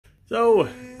So,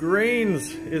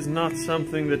 grains is not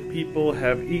something that people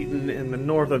have eaten in the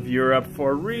north of Europe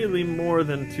for really more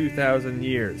than 2,000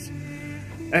 years.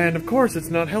 And of course it's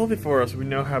not healthy for us. We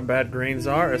know how bad grains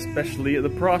are, especially the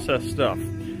processed stuff.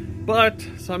 But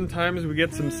sometimes we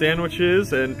get some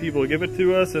sandwiches and people give it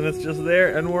to us and it's just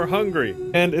there and we're hungry.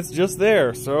 And it's just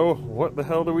there, so what the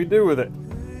hell do we do with it?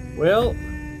 Well,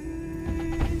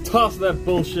 toss that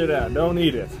bullshit out, don't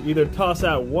eat it. Either toss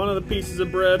out one of the pieces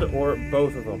of bread or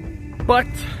both of them. But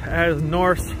as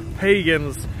Norse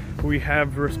pagans, we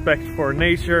have respect for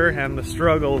nature and the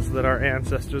struggles that our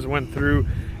ancestors went through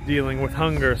dealing with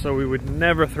hunger, so we would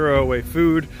never throw away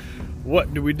food.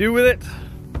 What do we do with it?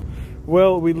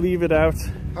 Well, we leave it out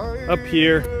up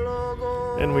here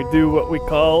and we do what we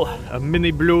call a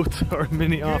mini blot or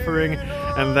mini offering,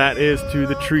 and that is to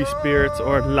the tree spirits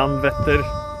or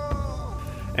landvetter.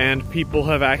 And people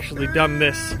have actually done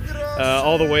this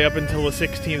all the way up until the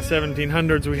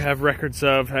 1700s we have records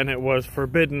of, and it was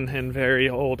forbidden in very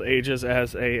old ages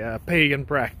as a pagan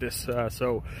practice.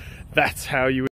 So that's how you